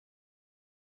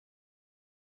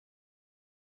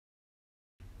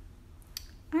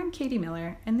I'm Katie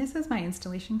Miller, and this is my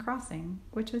installation Crossing,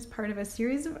 which is part of a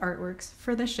series of artworks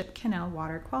for the Ship Canal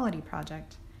Water Quality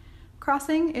Project.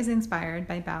 Crossing is inspired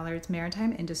by Ballard's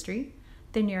maritime industry,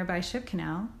 the nearby Ship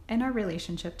Canal, and our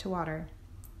relationship to water.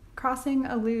 Crossing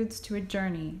alludes to a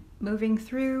journey, moving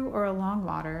through or along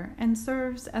water, and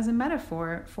serves as a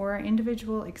metaphor for our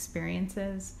individual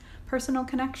experiences, personal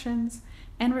connections,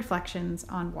 and reflections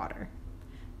on water.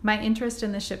 My interest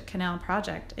in the Ship Canal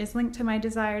project is linked to my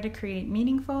desire to create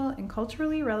meaningful and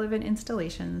culturally relevant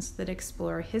installations that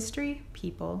explore history,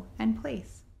 people, and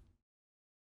place.